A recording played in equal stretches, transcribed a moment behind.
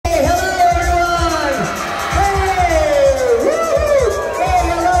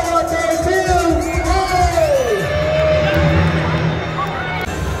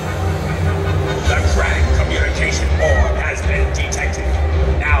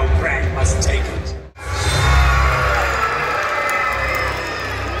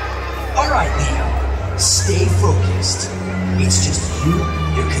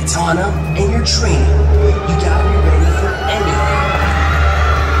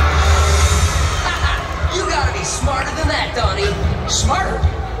Smart.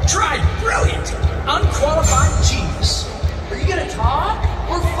 Tried. Brilliant. Unqualified genius. Are you gonna talk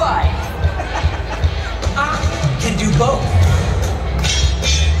or fight? I can do both.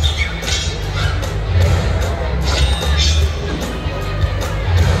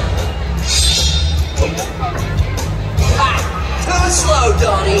 Too slow,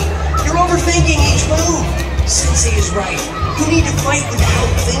 Donnie. You're overthinking each move. Sensei is right. You need to fight without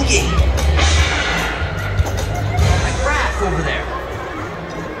thinking. Like Raph over there.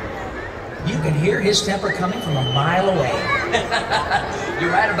 You can hear his temper coming from a mile away.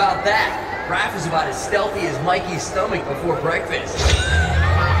 You're right about that. Raph is about as stealthy as Mikey's stomach before breakfast.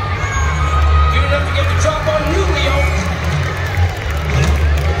 Good enough to get the drop on you, Leo.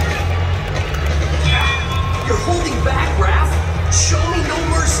 You're holding back, Raph. Show me no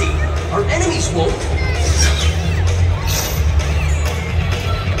mercy. Our enemies won't.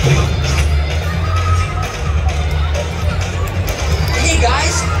 Hey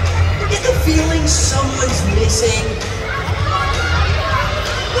guys, you get the feeling someone's missing?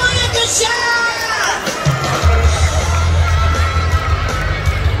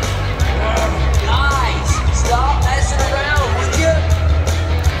 Guys, stop messing around, would you?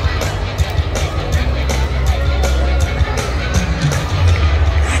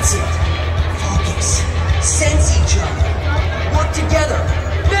 That's it. Focus. Sense each other. Work together.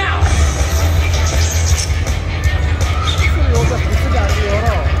 Now!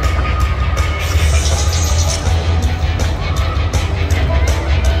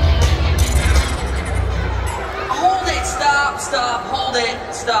 Hold it! Stop! Stop! Hold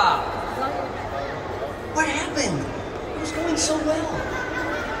it! Stop! What happened? It was going so well.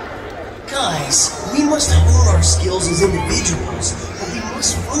 Guys, we must hone our skills as individuals, but we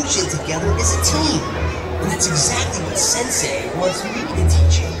must function together as a team. And that's exactly what Sensei wants me to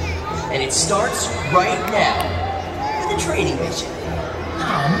teach you. And it starts right now with a training mission.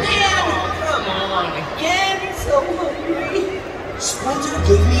 Oh, man! Come on, again? So hungry. Splinter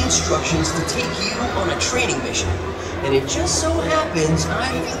gave me instructions to take you on a training mission, and it just so happens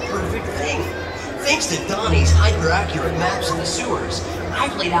I'm the perfect thing. Thanks to Donnie's hyper-accurate maps of the sewers,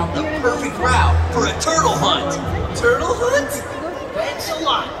 I've laid out the perfect route for a turtle hunt. Turtle hunt? Thanks a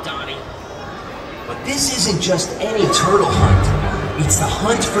lot, Donnie. But this isn't just any turtle hunt. It's the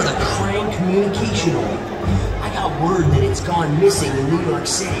hunt for the Krang communication orb. I got word that it's gone missing in New York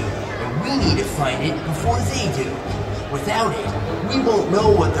City, and we need to find it before they do. Without it, we won't know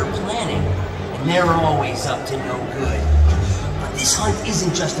what they're planning, and they're always up to no good. But this hunt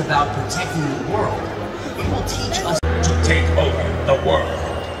isn't just about protecting the world. It will teach us to take over the world.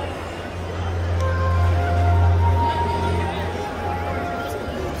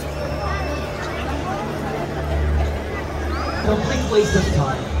 Complete waste of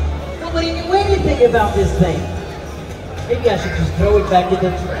time. Nobody knew anything about this thing. Maybe I should just throw it back in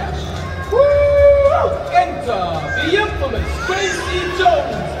the trash. Woo! Enter the infamous Crazy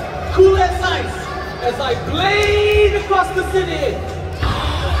Jones, cool as ice, as I blade across the city.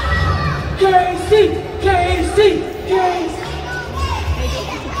 KC, KC, KC.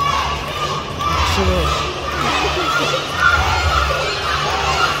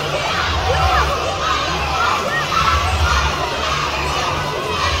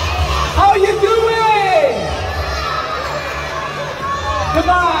 How you doing? Come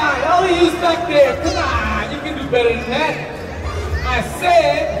on, all of you's back there. Come on, you can do better than that. I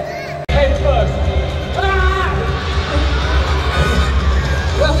said, head first. Ah!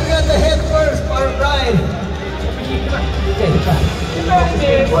 Well, we got the head first for a ride. Okay, come on. Get back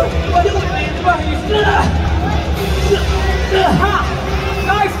there. What are you looking at? Come on, you.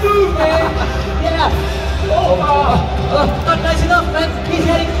 Nice move, man. Yeah. Oh, Not nice enough, man. He's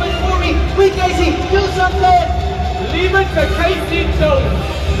heading straight for me. Quick, Casey, do something. leave it to Casey Jones.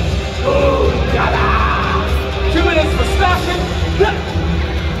 Oh, yada. 2 minutes for slashing.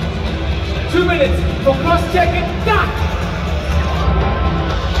 2 minutes for cross-checking.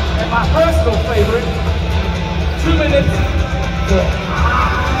 And my personal favorite, 2 minutes for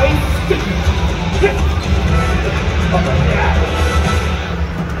ice skating.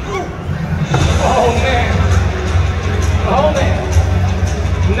 Oh man. Oh man.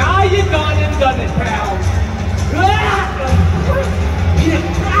 Now you gone and done it, pal.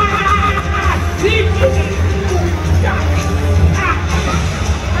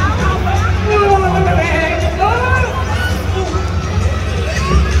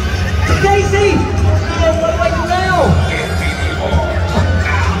 Casey! What do I do now?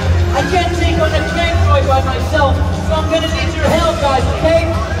 I can't take on a Kangaroo by myself, so I'm gonna need your help, guys, okay?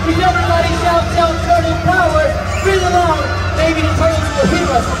 If everybody shouts out turtle power, breathe along, maybe the turtles will hear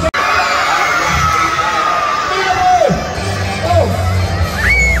us, okay? Oh!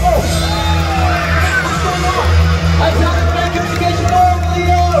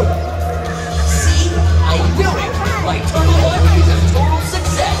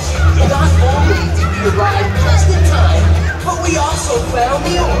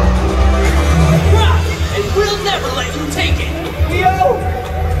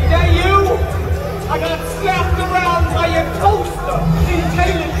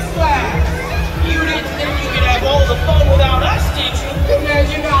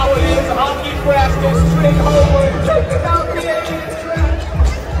 bring homeward. Check out the alien trash.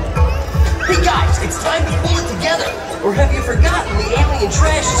 Hey guys, it's time to pull it together. Or have you forgotten the alien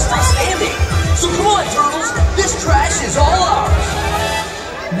trash is still standing? So come on, turtles. This trash is all ours.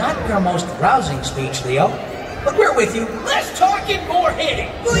 Not your most rousing speech, Leo, but we're with you. Less talking, more hitting.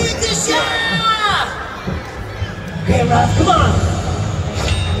 Okay, Ralph, come on.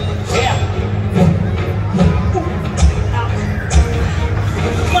 Yeah.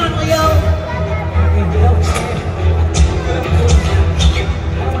 Come on, Leo.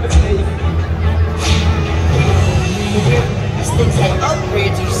 These things had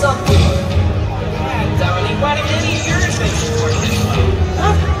upgrades or something. Yeah, Donnie, why didn't any of yours make short this one?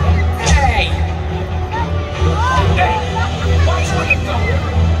 Huh? Hey! Hey, watch where you're going.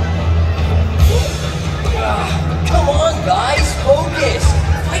 Come on, guys, focus.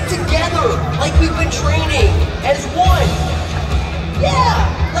 Fight together, like we've been training, as one. Yeah,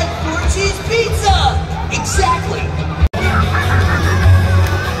 like 4 cheese pizza. Exactly.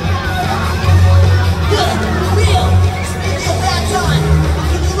 Leo, spin the batch on.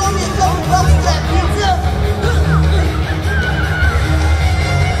 Can you loan me a couple bucks for that pizza?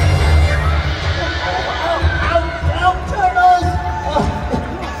 Out, turtles!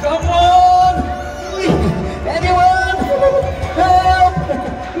 Someone! Anyone? Help!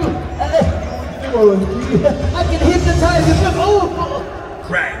 I can hypnotize him. Oh!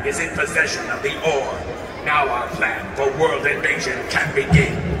 Krang is in possession of the ore. Now our plan for world invasion can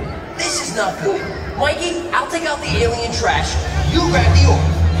begin. This is not good. Mikey, I'll take out the alien trash. You grab the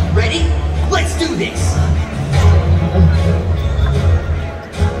ore. Ready? Let's do this.